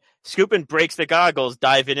goggles. Yeah, Skupin breaks the goggles,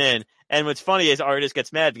 diving in. And what's funny is Artis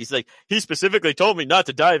gets mad because he specifically told me not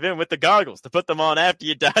to dive in with the goggles, to put them on after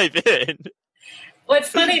you dive in. What's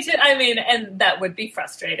funny too, I mean, and that would be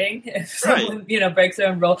frustrating if someone, breaks their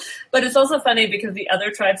own rule. But it's also funny because the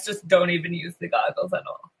other tribes just don't even use the goggles at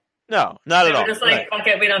all. No, not at all. They're just like, fuck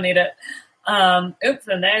it, we don't need it. Oops,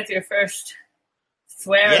 and there's your first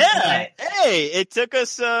swear. Yeah. Hey, it took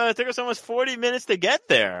us almost 40 minutes to get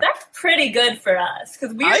there. That's pretty good for us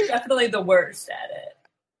because we're definitely the worst at it.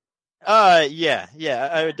 Yeah,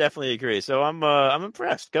 I would definitely agree. So I'm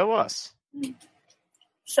impressed. Go us.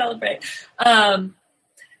 Celebrate.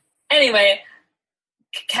 Anyway,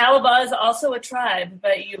 Caliban is also a tribe,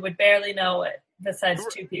 but you would barely know it besides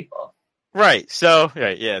 2 people. Right. So,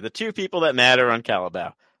 yeah, the 2 people that matter on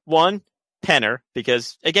Caliban. One, Penner,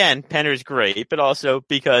 because, again, Penner's great, but also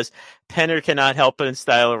because Penner cannot help but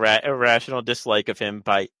instill irrational dislike of him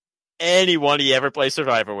by anyone he ever plays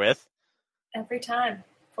Survivor with. Every time.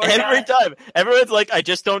 Every time. Everyone's like, I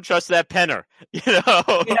just don't trust that Penner.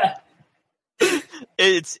 Yeah.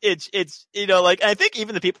 It's like, I think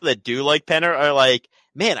even the people that do like Penner are like,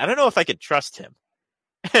 man, I don't know if I could trust him.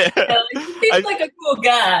 He seems like a cool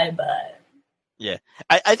guy, but... Yeah.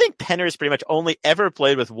 I think Penner's pretty much only ever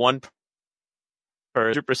played with one person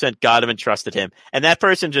 100% got him and trusted him. And that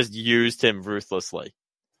person just used him ruthlessly.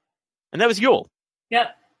 And that was Yul.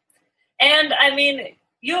 Yep. And I mean,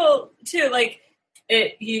 Yul too, like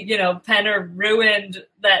Penner ruined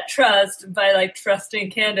that trust by like trusting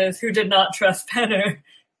Candace, who did not trust Penner.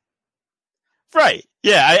 Right.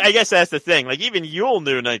 Yeah, I guess that's the thing. Like, even Yul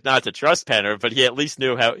knew not to trust Penner, but he at least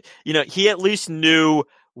knew he at least knew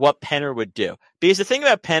what Penner would do. Because the thing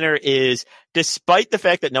about Penner is, despite the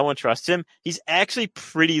fact that no one trusts him, he's actually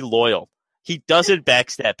pretty loyal. He doesn't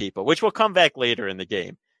backstab people, which will come back later in the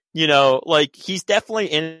game. Like, he's definitely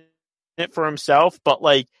in it for himself, but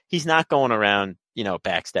like, he's not going around,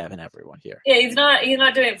 backstabbing everyone here. Yeah, he's not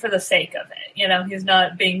doing it for the sake of it. He's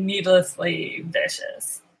not being needlessly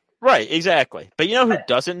vicious. Right, exactly. But you know who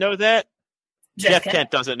doesn't know that? Jeff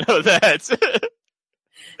Kent doesn't know that.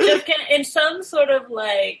 Jeff Kent, in some sort of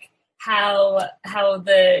like how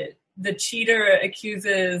the cheater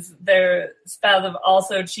accuses their spouse of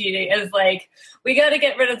also cheating, is like, we got to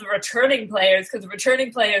get rid of the returning players, because the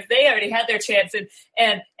returning players, they already had their chance,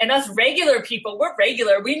 and us regular people, we're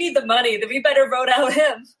regular. We need the money. Then we better vote out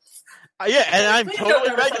him. Yeah, and I'm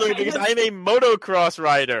totally regular because I'm a motocross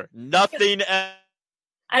rider. Nothing else.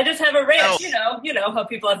 I just have a ranch, you know how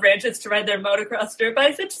people have ranches to ride their motocross dirt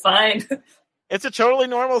bikes. It's fine. It's a totally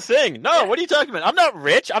normal thing. No, what are you talking about? I'm not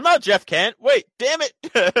rich. I'm not Jeff Kent. Wait, damn it.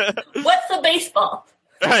 What's the baseball?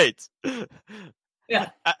 Right.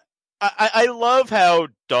 Yeah. I love how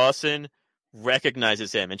Dawson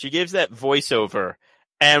recognizes him, and she gives that voiceover.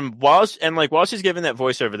 And while she's giving that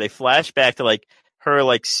voiceover, they flash back to like her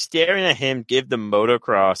like staring at him give the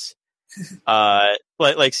motocross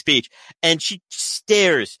like speech, and she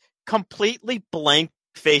stares completely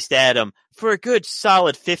blank-faced at him for a good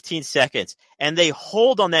solid 15 seconds, and they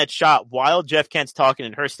hold on that shot while Jeff Kent's talking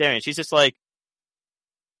and her staring. She's just like,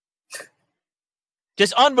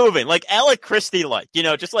 just unmoving, like Alec Christie,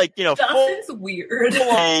 just like, Dawson's weird.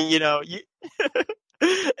 I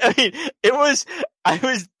mean,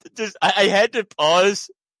 I had to pause.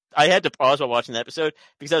 I had to pause while watching the episode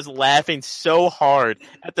because I was laughing so hard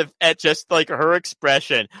at just like her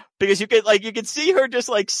expression, because you could see her just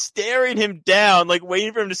like staring him down, like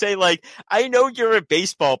waiting for him to say like, I know you're a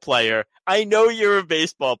baseball player. I know you're a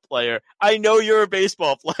baseball player. I know you're a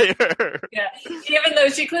baseball player. Yeah. Even though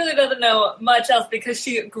she clearly doesn't know much else, because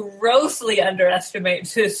she grossly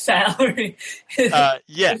underestimates his salary.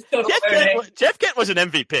 Yeah. Jeff Kent was an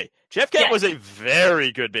MVP. Jeff Kent was a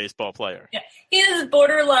very good baseball player. Yeah. He is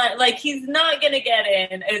borderline, like, he's not going to get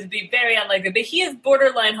in. It would be very unlikely, but he is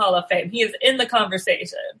borderline Hall of Fame. He is in the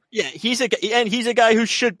conversation. Yeah, he's a guy who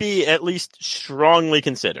should be at least strongly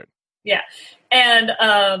considered. Yeah. And,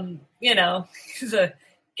 he's a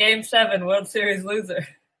Game 7 World Series loser.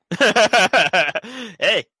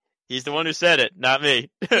 Hey, he's the one who said it, not me.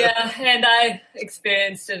 Yeah, and I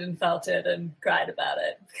experienced it and felt it and cried about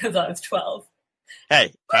it because I was 12.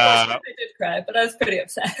 Hey, I did cry, but I was pretty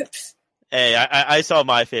upset. Hey, I saw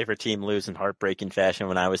my favorite team lose in heartbreaking fashion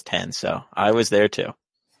when I was 10, so I was there too.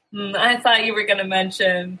 I thought you were going to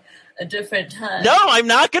mention a different time. No, I'm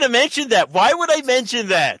not going to mention that. Why would I mention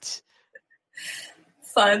that?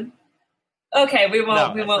 Fun. Okay, we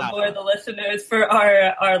won't bore the listeners for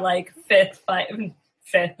our like fifth fight.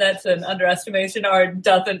 Fifth, that's an underestimation. Our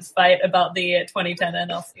dozenth fight about the 2010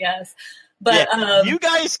 NLCS. But you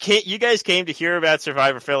guys came to hear about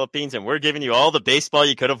Survivor Philippines, and we're giving you all the baseball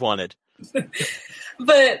you could have wanted.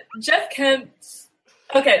 But Jeff Kent.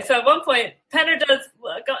 Okay, so at one point, Penner does.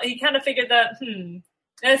 He kind of figured that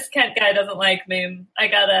this Kent guy doesn't like me.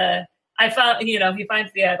 I found, he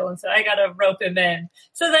finds the idol, and so I gotta rope him in.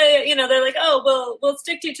 So they're like, oh, we'll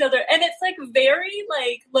stick to each other. And it's like very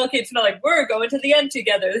like, look, it's not like we're going to the end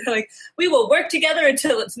together. They're like, we will work together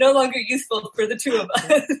until it's no longer useful for the two of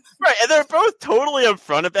us. Right. And they're both totally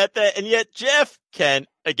upfront about that. And yet Jeff Kent,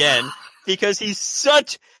 again, because he's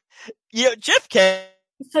such, Jeff Kent.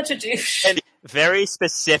 Such a douche. And very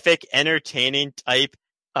specific, entertaining type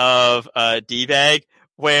of D-bag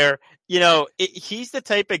where, he's the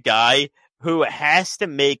type of guy who has to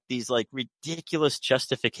make these like ridiculous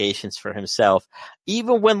justifications for himself,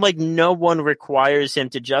 even when like no one requires him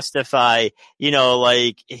to justify,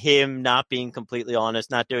 like him not being completely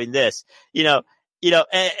honest, not doing this,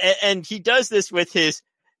 and he does this with his,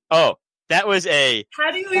 that was a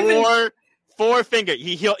how do you even four finger.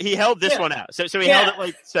 He held this one out. So he held it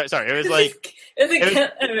like, sorry, it was like, is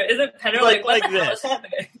it Penner like what the hell is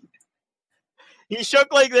happening? He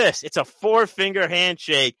shook like this. It's a 4-finger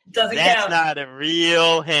handshake. Doesn't That's count. not a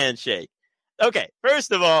real handshake. Okay,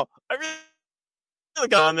 first of all, I really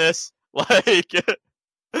got on this. Like,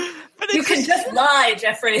 But you can just lie,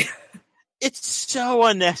 Jeffrey. It's so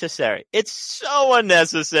unnecessary. It's so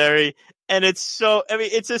unnecessary. And it's so, I mean,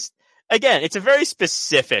 it's just, again, it's a very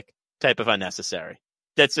specific type of unnecessary.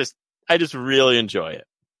 That's just, I just really enjoy it.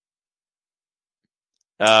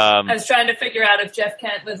 I was trying to figure out if Jeff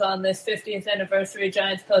Kent was on this 50th anniversary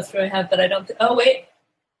Giants poster I have, but I don't. Oh wait.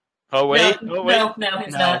 No,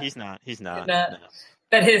 he's not. He's not. He's not. No.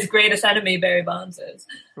 But his greatest enemy, Barry Bonds, is.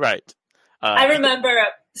 Right. I remember.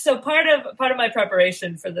 So part of my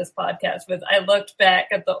preparation for this podcast was I looked back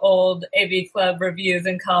at the old AV Club reviews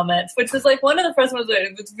and comments, which was like one of the first ones that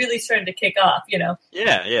it was really starting to kick off, you know?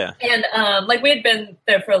 Yeah. And like we had been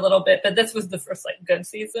there for a little bit, but this was the first like good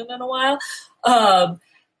season in a while.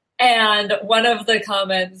 And one of the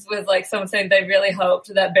comments was like someone saying they really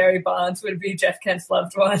hoped that Barry Bonds would be Jeff Kent's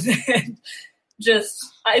loved one. And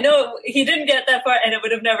I know he didn't get that far and it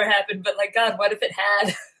would have never happened, but like, God, what if it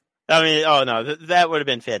had? I mean, oh no, that would have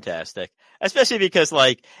been fantastic. Especially because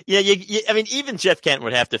like, I mean, even Jeff Kent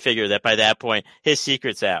would have to figure that by that point, his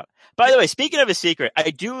secret's out. By the way, speaking of his secret,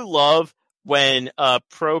 I do love when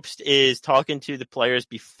Probst is talking to the players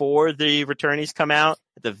before the returnees come out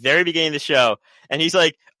at the very beginning of the show. And he's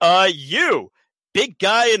like, you, big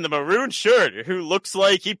guy in the maroon shirt who looks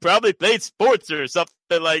like he probably played sports or something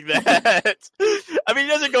like that. I mean,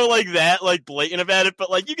 he doesn't go like that, like blatant about it, but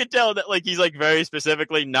like you can tell that like he's like very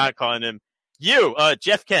specifically not calling him you,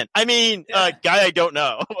 Jeff Kent. I mean, guy I don't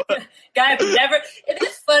know. Guy I've never. It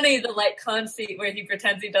is funny the like conceit where he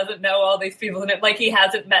pretends he doesn't know all these people and it like he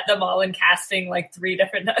hasn't met them all in casting like 3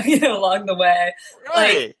 different along the way.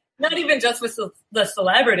 Right. Like, not even just with the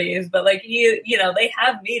celebrities, but like they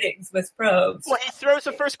have meetings with probes. Well, he throws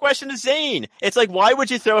the first question to Zayn. It's like, why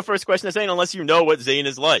would you throw a first question to Zayn unless you know what Zayn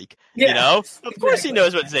is like? Yeah, you know, of course he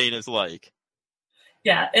knows what Zayn is like.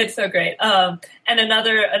 Yeah, it's so great. And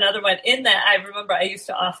another one in that I remember I used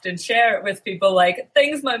to often share it with people like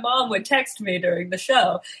things my mom would text me during the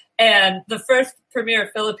show. And the first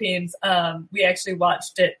premiere Philippines, we actually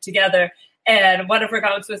watched it together. And one of her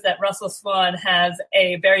comments was that Russell Swan has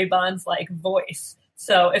a Barry Bonds-like voice.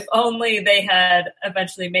 So if only they had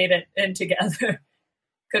eventually made it in together,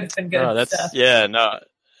 could have been good. Oh, that's stuff. Yeah, no.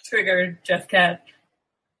 Triggered Jeff Kent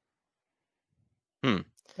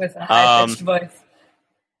with a high-pitched voice.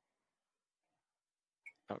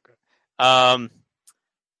 Okay.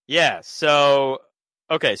 Yeah. So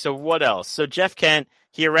okay. So what else? So Jeff Kent,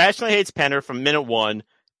 he irrationally hates Penner from minute 1.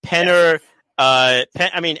 Penner. Yes.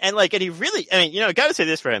 And he really, gotta say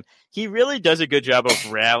this for him. He really does a good job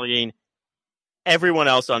of rallying everyone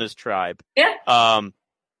else on his tribe. Yeah. To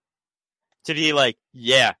be like,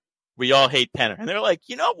 yeah, we all hate Penner. And they're like,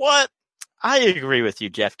 you know what? I agree with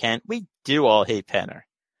you, Jeff Kent. We do all hate Penner.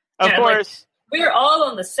 Of course. Like, we're all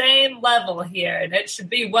on the same level here, and it should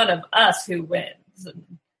be one of us who wins.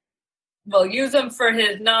 And we'll use him for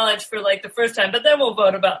his knowledge for like the first time, but then we'll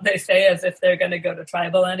vote about they say as if they're going to go to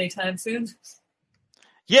tribal anytime soon.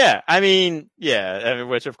 Yeah,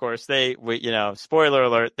 which of course spoiler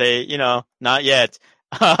alert, not yet.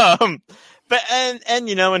 But and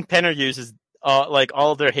when Penner uses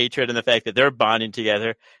all of their hatred and the fact that they're bonding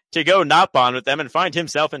together to go not bond with them and find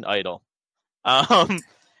himself an idol. To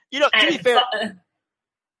be fair,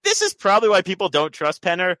 this is probably why people don't trust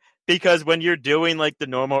Penner. Because when you're doing like the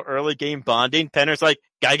normal early game bonding, Penner's like,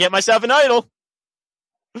 gotta get myself an idol.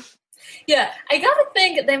 Yeah, I gotta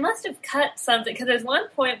think they must have cut something because there's one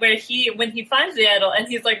point where when he finds the idol and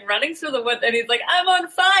he's like running through the woods and he's like, I'm on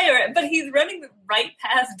fire, but he's running right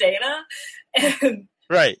past Dana. And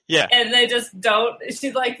right, yeah. And they just don't,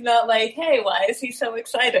 she's like, not like, hey, why is he so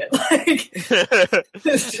excited? Like,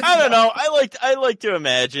 I don't know. I like to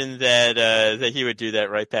imagine that he would do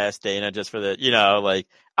that right past Dana just for the,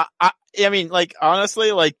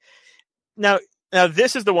 honestly, like, now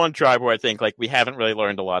this is the one tribe where I think, like, we haven't really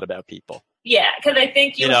learned a lot about people. Yeah, because I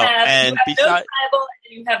think you have no tribal and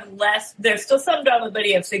you have less, there's still some drama, but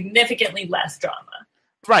you have significantly less drama.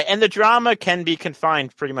 Right, and the drama can be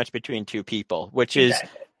confined pretty much between 2 people, which is,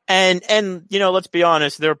 and let's be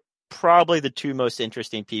honest, they're probably the 2 most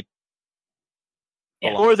interesting people.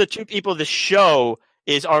 Yeah. Or the 2 people the show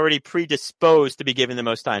is already predisposed to be giving the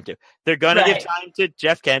most time to. They're going to give time to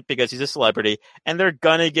Jeff Kent because he's a celebrity, and they're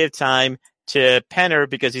going to give time to Penner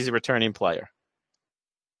because he's a returning player.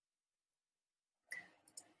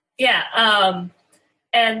 Yeah,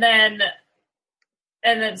 and then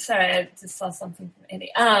sorry, I just saw something from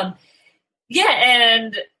Andy.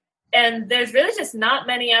 And there's really just not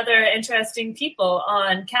many other interesting people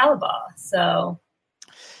on Calabar, so.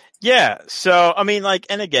 Yeah, so I mean, like,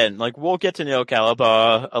 and again, like, we'll get to know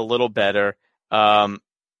Calabar a little better,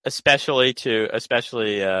 especially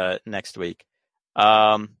next week.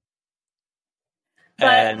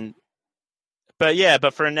 But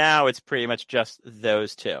for now, it's pretty much just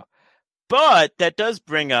those two. But that does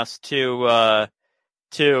bring us to our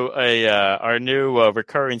new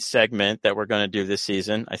recurring segment that we're going to do this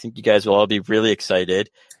season. I think you guys will all be really excited.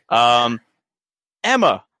 Emma,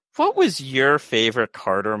 what was your favorite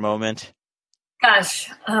Carter moment? Gosh,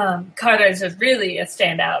 Carter is really a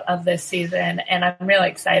standout of this season, and I'm really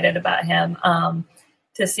excited about him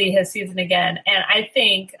to see his season again. And I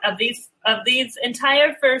think of these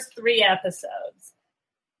entire first 3 episodes,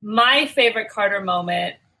 my favorite Carter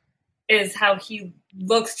moment is how he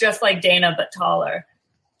looks just like Dana but taller.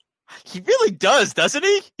 He really does, doesn't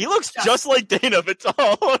he? He looks just like Dana but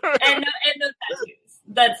taller. and no tattoos.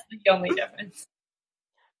 That's the only difference.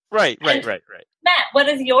 Right. Matt, what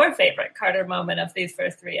is your favorite Carter moment of these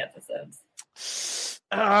first 3 episodes?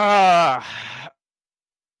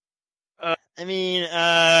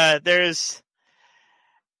 There's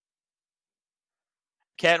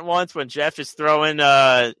Kent once when Jeff is throwing,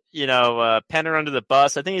 Penner under the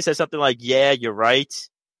bus. I think he says something like, "Yeah, you're right."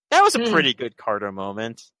 That was a pretty good Carter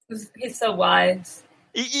moment. He's so wise.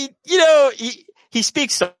 He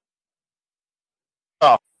speaks so.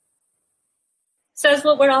 Says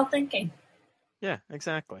what we're all thinking. Yeah,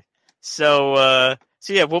 exactly. So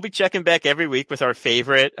we'll be checking back every week with our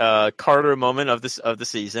favorite Carter moment of the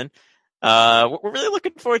season. We're really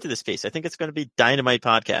looking forward to this piece. I think it's going to be dynamite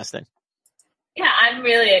podcasting. Yeah, I'm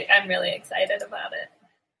really excited about it.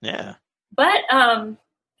 Yeah. But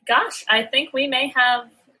gosh, I think we may have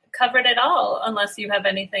covered it all, unless you have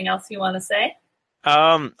anything else you want to say.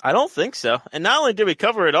 I don't think so. And not only did we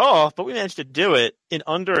cover it all, but we managed to do it in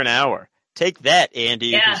under an hour. Take that,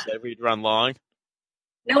 Andy, who said we'd run long.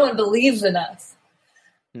 No one believes in us.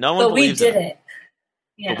 No one believes in us. But we did it.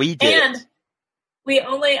 Yeah. But we did it.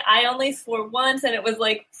 I only swore once, and it was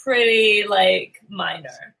like pretty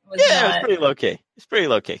minor. It was pretty low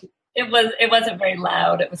key. It wasn't very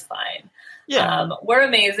loud. It was fine. Yeah. We're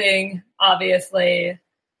amazing, obviously.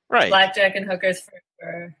 Right. Blackjack and hookers for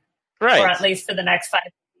sure. Right. Or at least for the next 5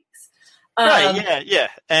 weeks. Right. Yeah.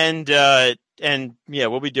 And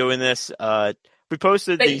we'll be doing this. We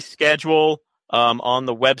posted the schedule on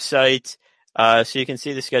the website, so you can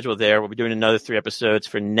see the schedule there. We'll be doing another 3 episodes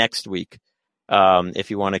for next week.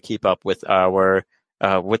 If you want to keep up with our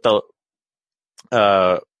with the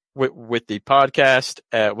podcast,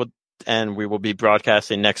 and we will be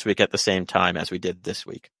broadcasting next week at the same time as we did this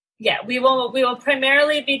week. Yeah, we will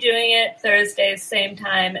primarily be doing it Thursdays, same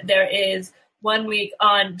time. There is 1 week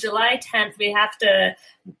on July 10th.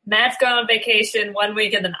 Matt's going on vacation 1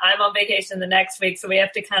 week, and then I'm on vacation the next week. So we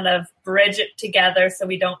have to kind of bridge it together so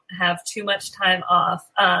we don't have too much time off.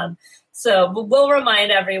 So we'll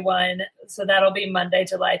remind everyone. So that'll be Monday,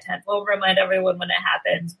 July 10th. We'll remind everyone when it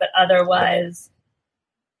happens, but otherwise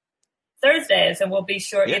Thursdays, and we'll be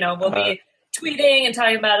sure, we'll be tweeting and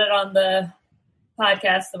talking about it on the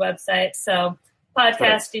podcast, the website. So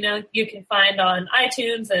podcast, you can find on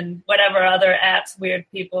iTunes and whatever other apps weird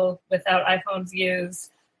people without iPhones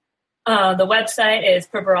use. The website is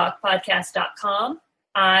purplerockpodcast.com.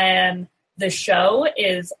 The show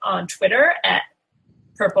is on Twitter at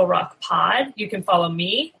Purple Rock Pod. You can follow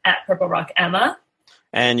me at Purple Rock Emma.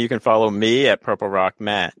 And you can follow me at Purple Rock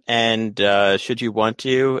Matt. And should you want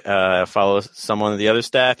to follow someone of the other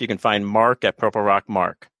staff, you can find Mark at Purple Rock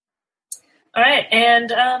Mark. All right.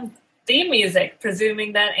 And theme music,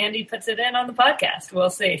 presuming that Andy puts it in on the podcast. We'll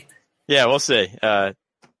see. Yeah, we'll see.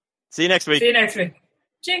 See you next week.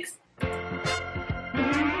 Jinx.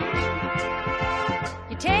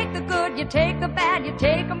 You take the good, you take the bad, you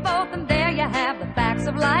take them both, and there you have the facts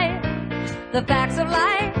of life. The facts of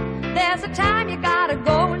life. There's a time you gotta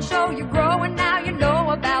go and show you grow, and now you know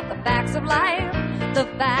about the facts of life. The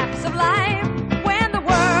facts of life. When the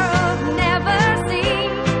world never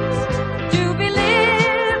seems to be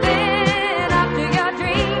living up to your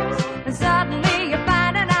dreams, and suddenly you're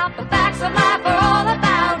finding out the facts of life are all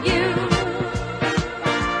about you.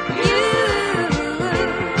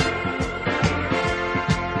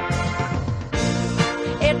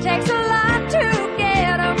 It takes a lot to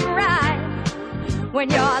get them right when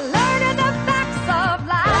you're learning the facts of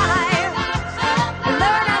life.